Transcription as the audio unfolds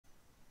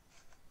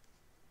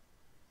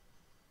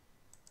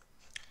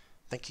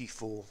Thank you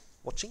for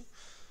watching.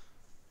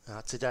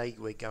 Today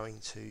we're going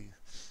to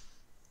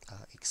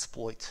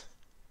exploit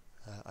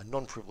a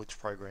non-privileged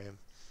program,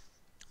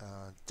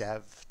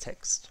 dav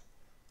text,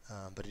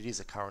 but it is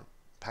a current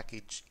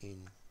package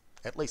in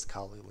at least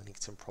Kali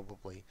Linux and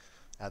probably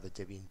other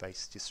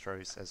Debian-based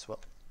distros as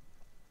well.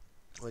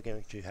 We're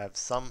going to have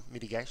some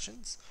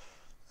mitigations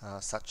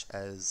such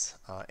as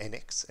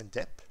NX and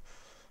DEP,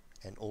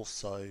 and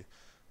also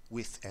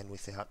with and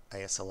without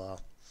ASLR,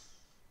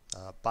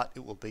 but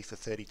it will be for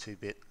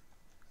 32-bit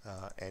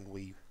and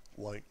we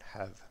won't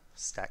have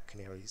stack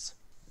canaries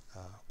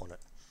on it.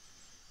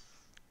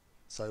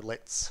 So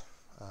let's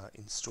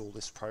install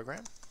this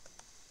program,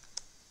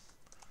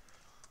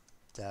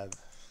 dav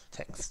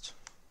text.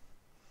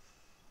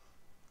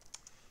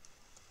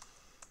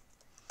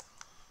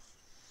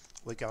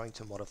 We're going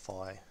to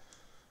modify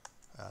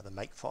the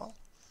make file.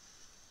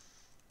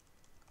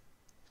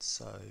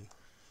 So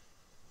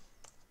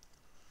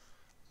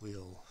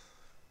we'll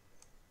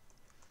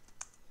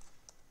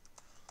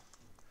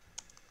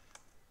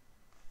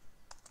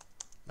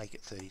make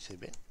it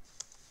 32-bit.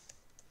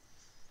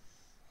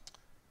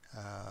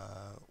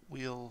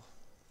 We'll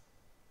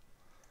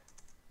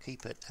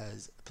keep it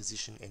as a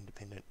position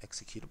independent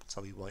executable,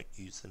 so we won't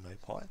use the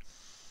NoPy.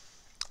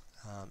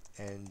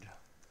 And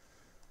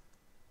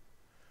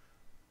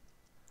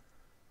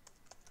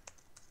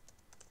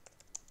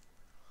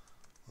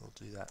we'll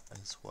do that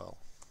as well.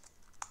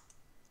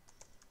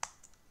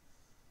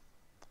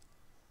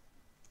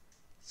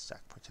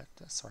 Stack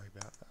protector, sorry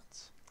about that.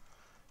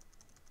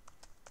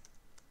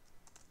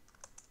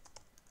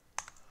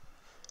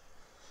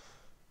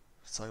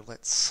 So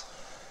let's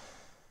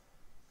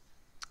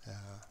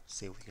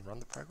see if we can run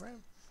the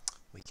program.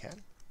 We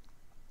can.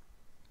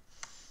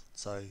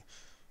 So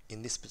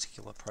in this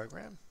particular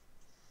program,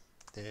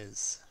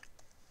 there's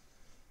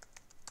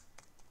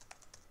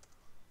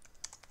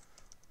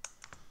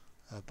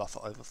a buffer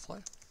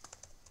overflow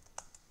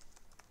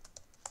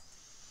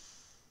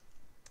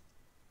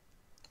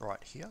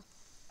right here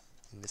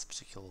in this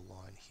particular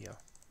line here,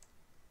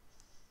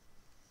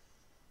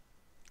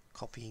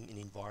 copying an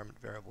environment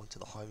variable into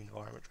the home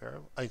environment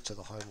variable, into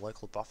the home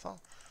local buffer,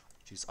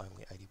 which is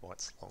only 80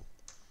 bytes long.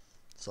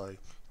 So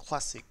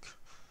classic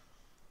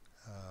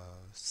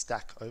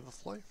stack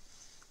overflow.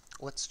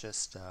 Let's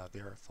just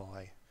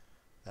verify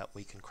that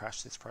we can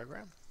crash this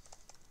program.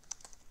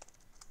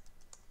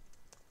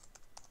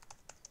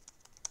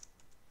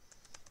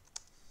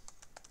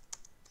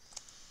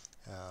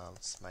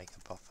 Let's make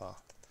a buffer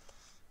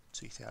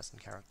 2000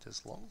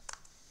 characters long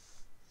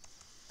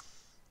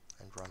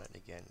and run it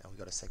again, and we've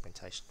got a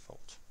segmentation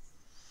fault.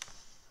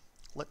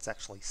 Let's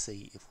actually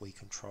see if we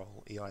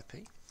control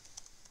EIP,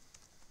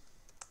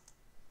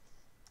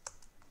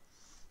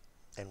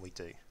 and we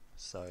do.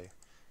 So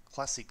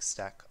classic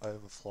stack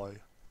overflow,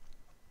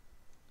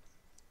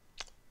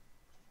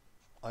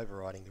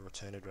 overriding the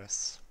return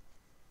address,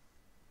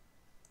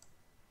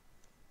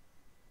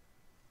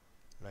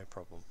 no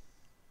problem.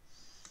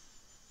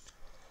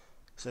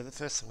 So the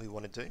first thing we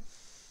want to do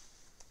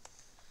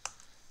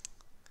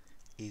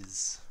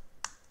is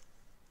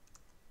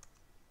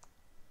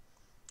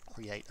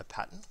create a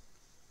pattern.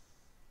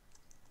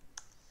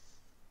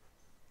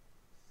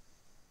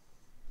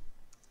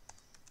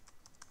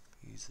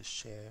 Use the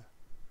share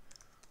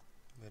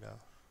meta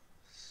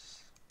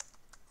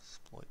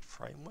exploit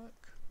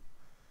framework.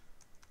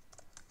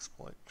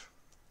 Exploit.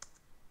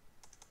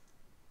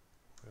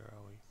 Where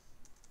are we?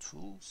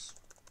 Tools.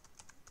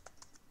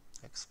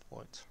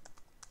 Exploit.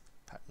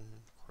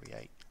 Pattern.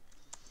 Create.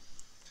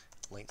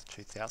 Length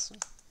 2000.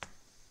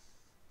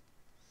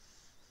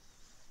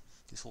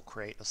 This will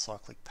create a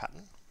cyclic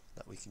pattern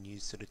that we can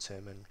use to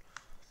determine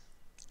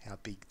how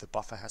big the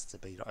buffer has to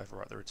be to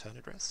overwrite the return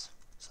address.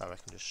 So I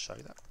can just show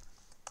that.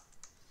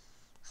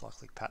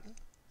 Cyclic pattern.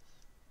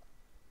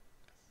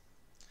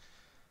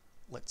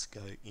 Let's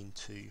go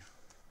into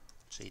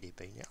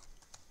GDB now.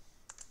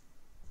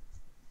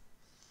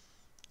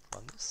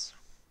 Run this.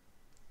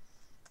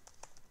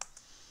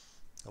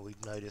 Now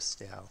we've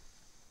noticed our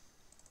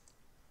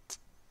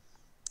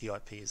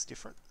EIP is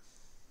different.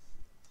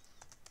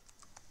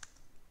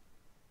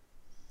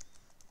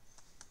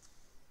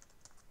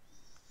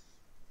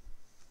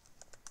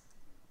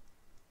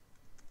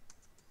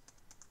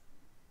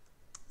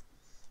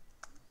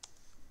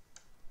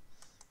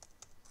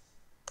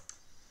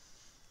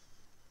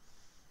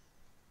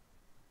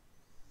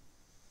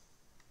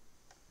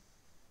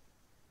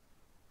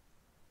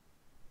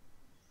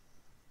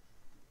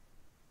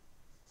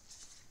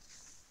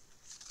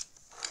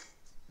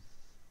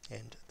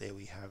 And there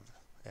we have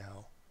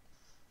our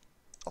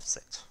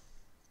offset.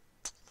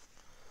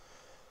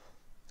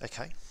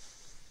 Okay,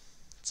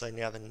 so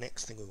now the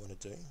next thing we want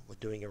to do, we're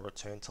doing a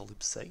return to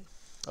libc.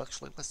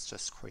 Actually, let's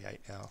just create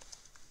our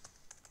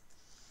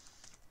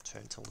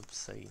return to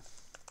libc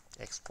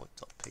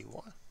exploit.py.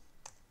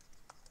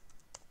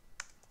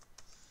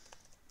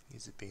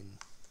 User bin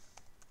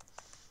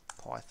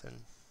Python.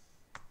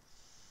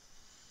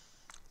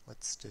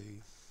 Let's do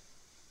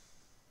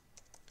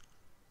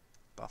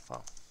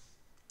buffer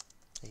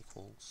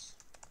equals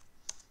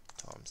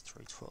times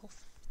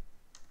 312.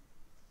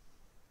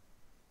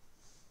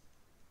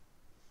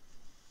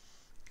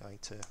 Going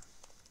to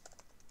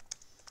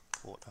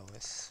port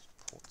OS,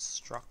 port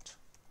struct.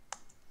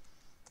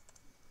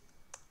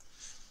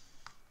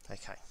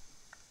 Okay.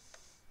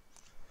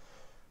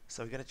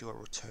 So we're going to do a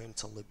return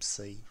to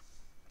libc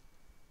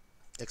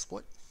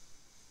exploit.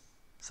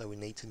 So we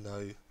need to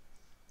know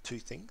two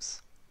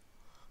things: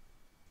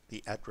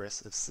 the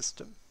address of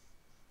system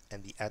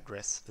and the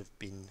address of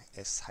bin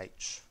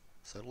sh.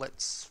 So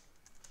let's,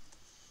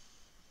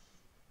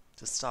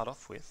 to start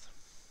off with,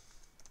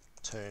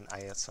 turn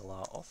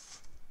ASLR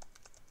off.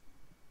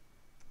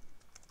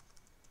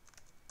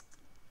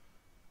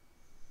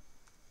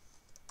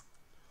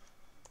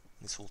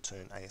 This will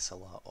turn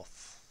ASLR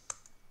off.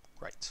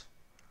 Great.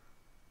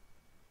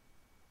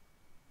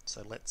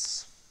 So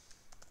let's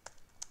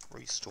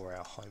restore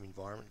our home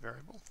environment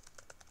variable.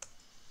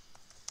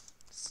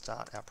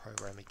 Start our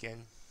program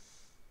again.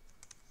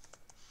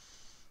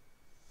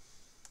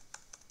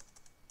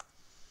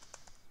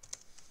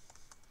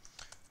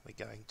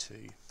 We're going to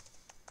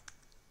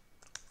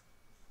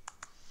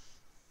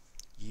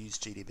use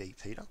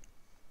GDB Peter.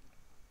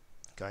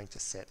 Going to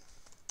set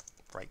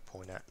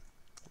breakpoint at,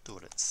 we'll do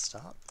it at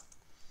start.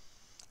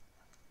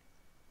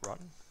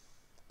 Run.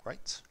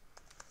 Great.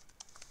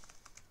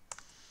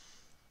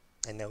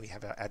 And now we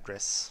have our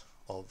address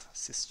of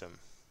system.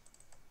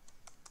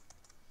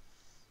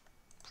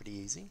 Pretty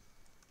easy.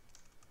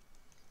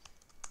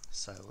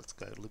 So let's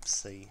go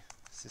libc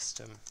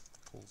system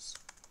equals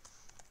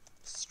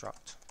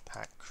struct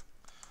pack.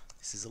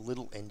 This is a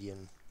little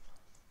endian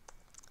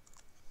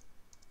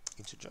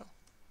integer.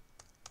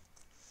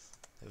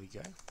 There we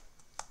go.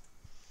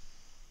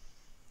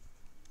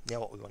 Now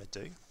what we want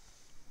to do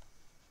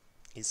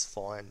is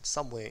find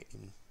somewhere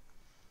in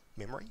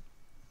memory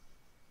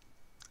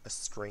a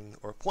string,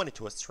 or a pointer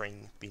to a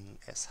string, bin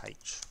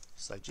sh.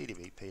 So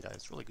GDB Peter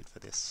is really good for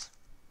this.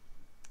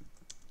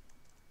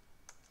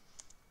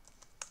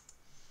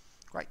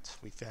 Great,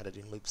 we found it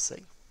in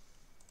libc.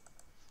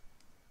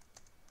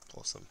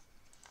 Awesome.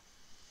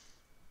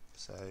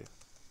 So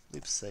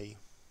libc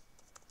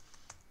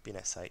bin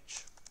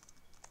sh.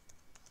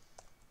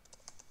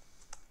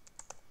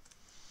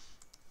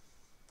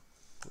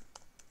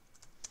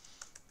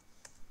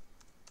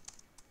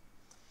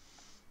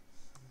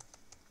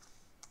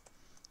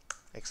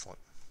 Excellent.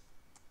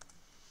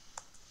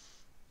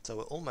 So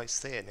we're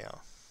almost there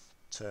now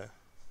to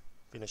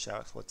finish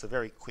our exploit. It's a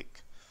very quick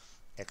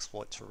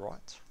exploit to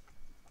write.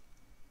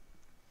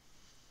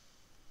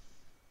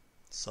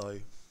 So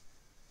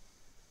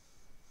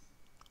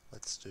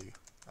let's do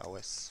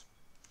OS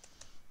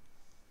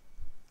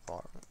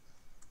environment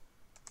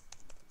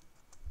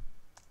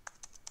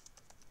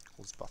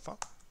equals buffer.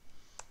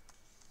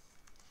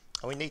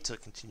 And we need to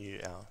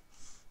continue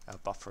our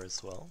buffer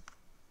as well,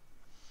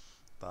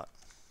 but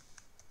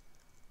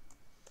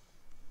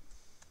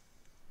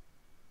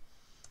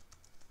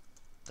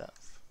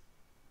dev.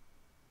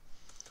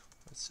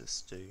 Let's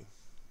just do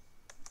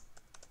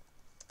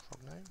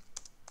prog name.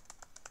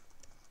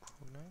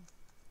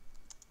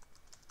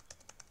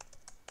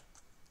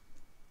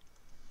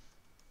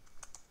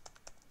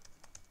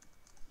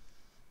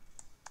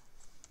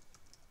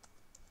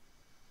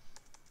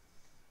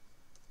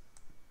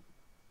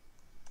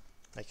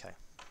 Okay.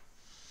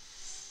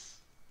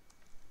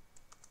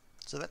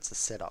 So that's the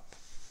setup.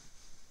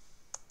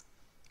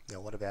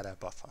 Now what about our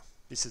buffer?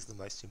 This is the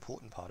most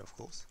important part, of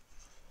course.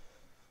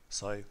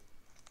 So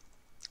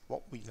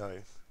what we know,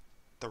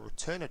 the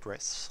return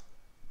address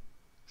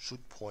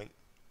should point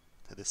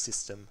to the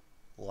system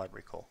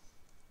library call.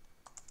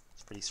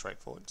 It's pretty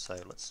straightforward. So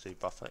let's do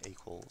buffer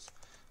equals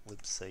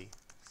libc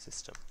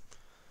system.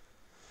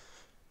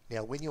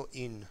 Now when you're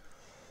in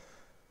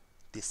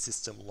this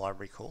system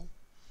library call,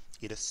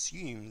 it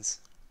assumes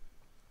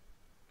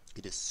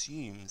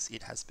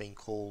it has been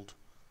called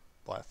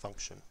by a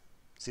function.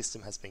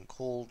 System has been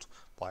called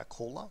by a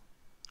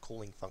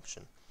calling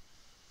function,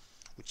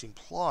 which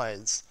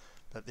implies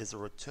that there's a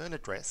return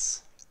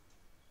address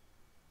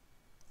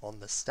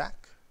on the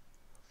stack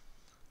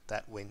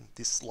that when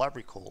this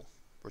library call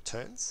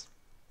returns,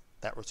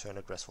 that return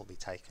address will be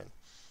taken.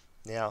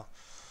 Now,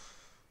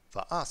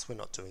 for us, we're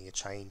not doing a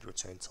chained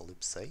return to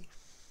libc.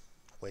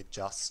 We're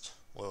just,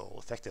 well,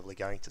 effectively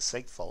going to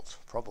segfault,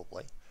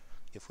 probably,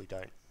 if we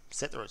don't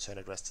set the return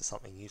address to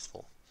something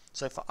useful.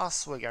 So for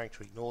us, we're going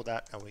to ignore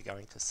that, and we're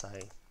going to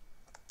say,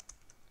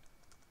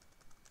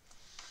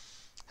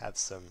 have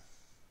some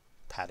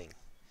padding.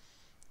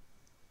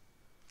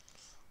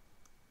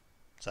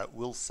 So it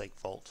will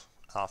segfault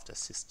after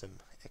system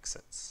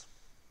exits.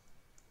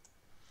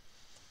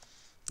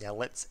 Now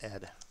let's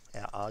add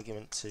our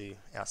argument to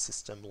our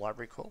system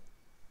library call,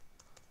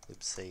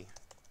 libc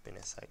bin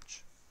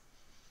sh.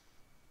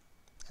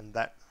 And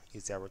that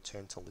is our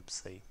return to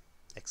libc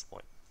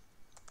exploit.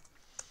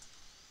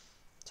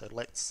 So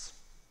let's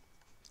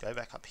go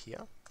back up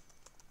here.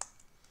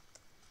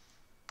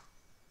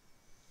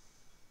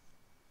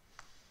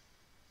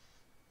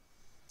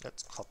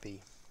 Let's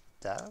copy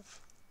dav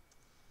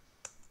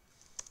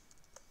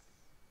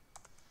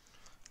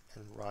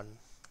and run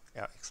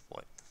our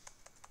exploit.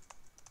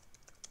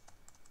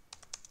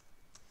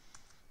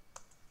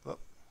 Whoop.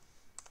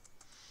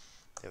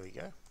 There we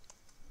go.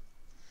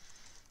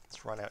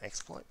 Let's run our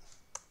exploit.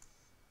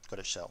 Got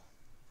a shell.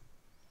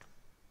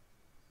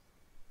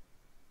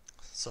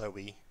 So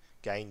we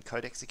gain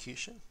code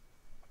execution,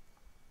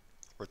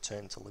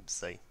 return to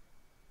libc.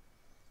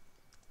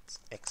 Let's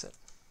exit.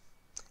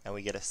 And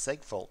we get a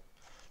seg fault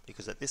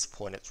because at this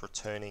point it's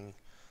returning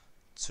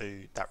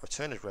to that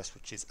return address,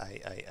 which is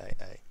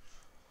AAAA.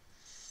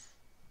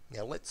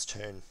 Now let's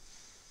turn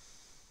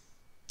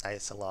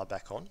ASLR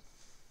back on.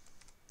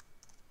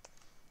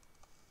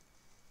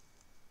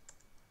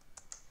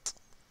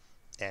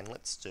 And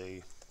let's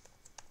do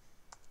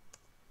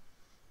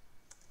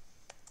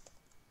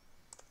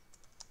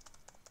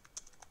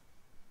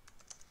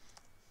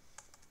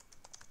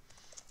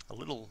a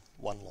little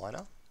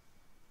one-liner.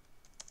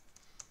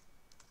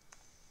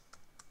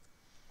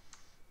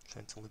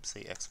 Turn to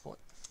libc exploit.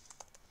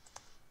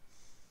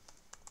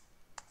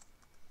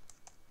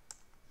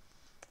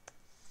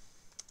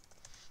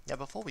 Now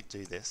before we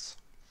do this,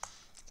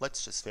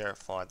 let's just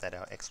verify that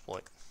our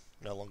exploit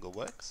no longer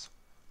works.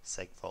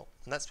 Seg fault.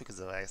 And that's because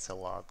of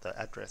ASLR, the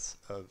address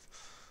of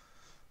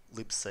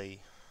libc,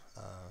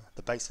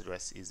 the base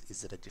address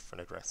is at a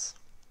different address.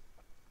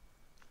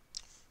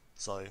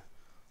 So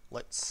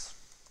let's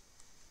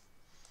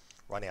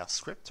run our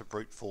script to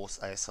brute force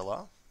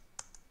ASLR.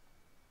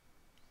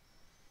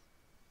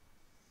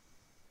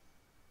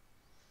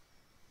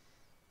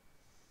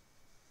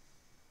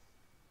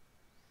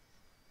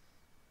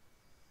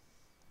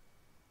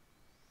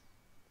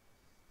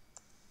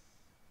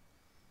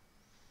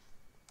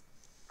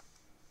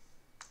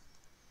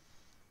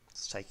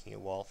 It's taking a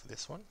while for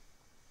this one.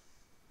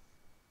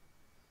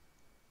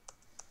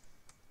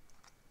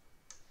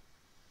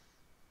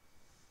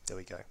 There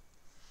we go.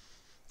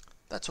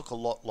 That took a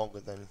lot longer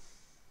than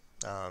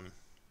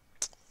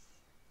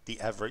the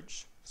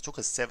average. It took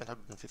us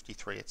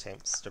 753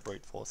 attempts to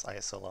brute force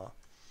ASLR.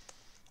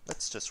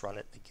 Let's just run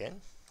it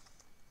again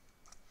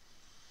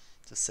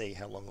to see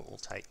how long it will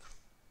take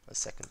a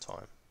second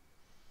time.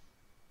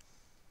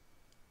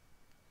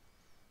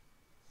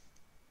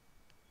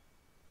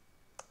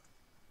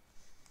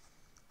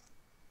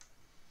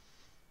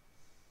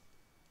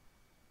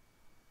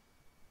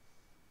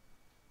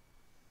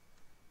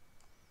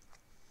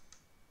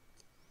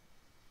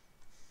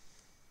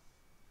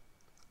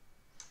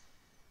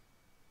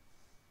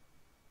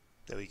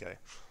 There we go.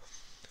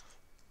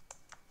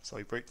 So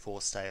we brute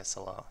forced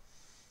ASLR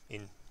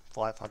in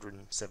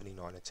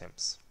 579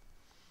 attempts.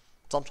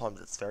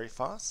 Sometimes it's very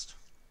fast,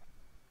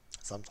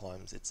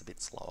 sometimes it's a bit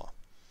slower.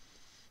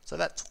 So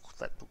that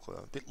took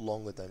a bit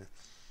longer than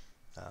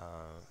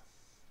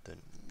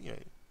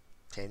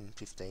 10,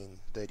 15,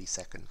 30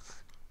 seconds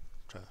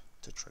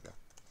to trigger.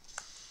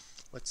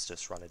 Let's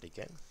just run it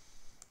again.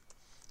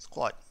 It's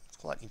quite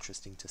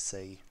interesting to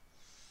see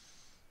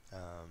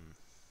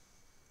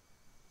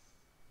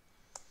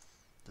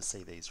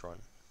these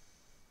run.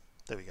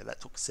 There we go. That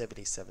took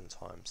 77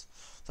 times.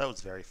 So that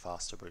was very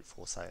fast to brute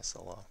force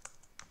ASLR.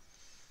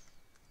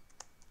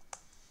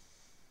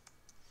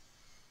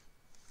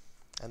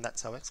 And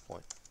that's our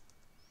exploit.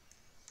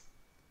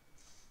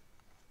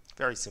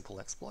 Very simple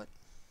exploit.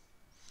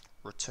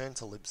 Return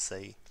to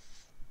libc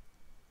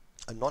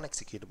a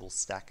non-executable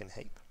stack and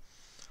heap,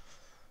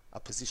 a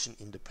position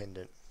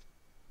independent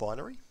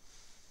binary,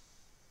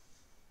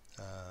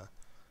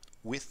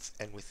 with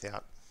and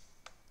without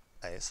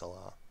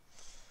ASLR.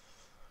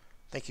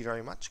 Thank you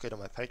very much. Go to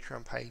my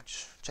Patreon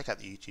page, check out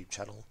the YouTube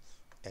channel,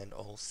 and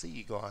I'll see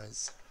you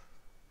guys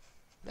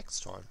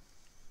next time.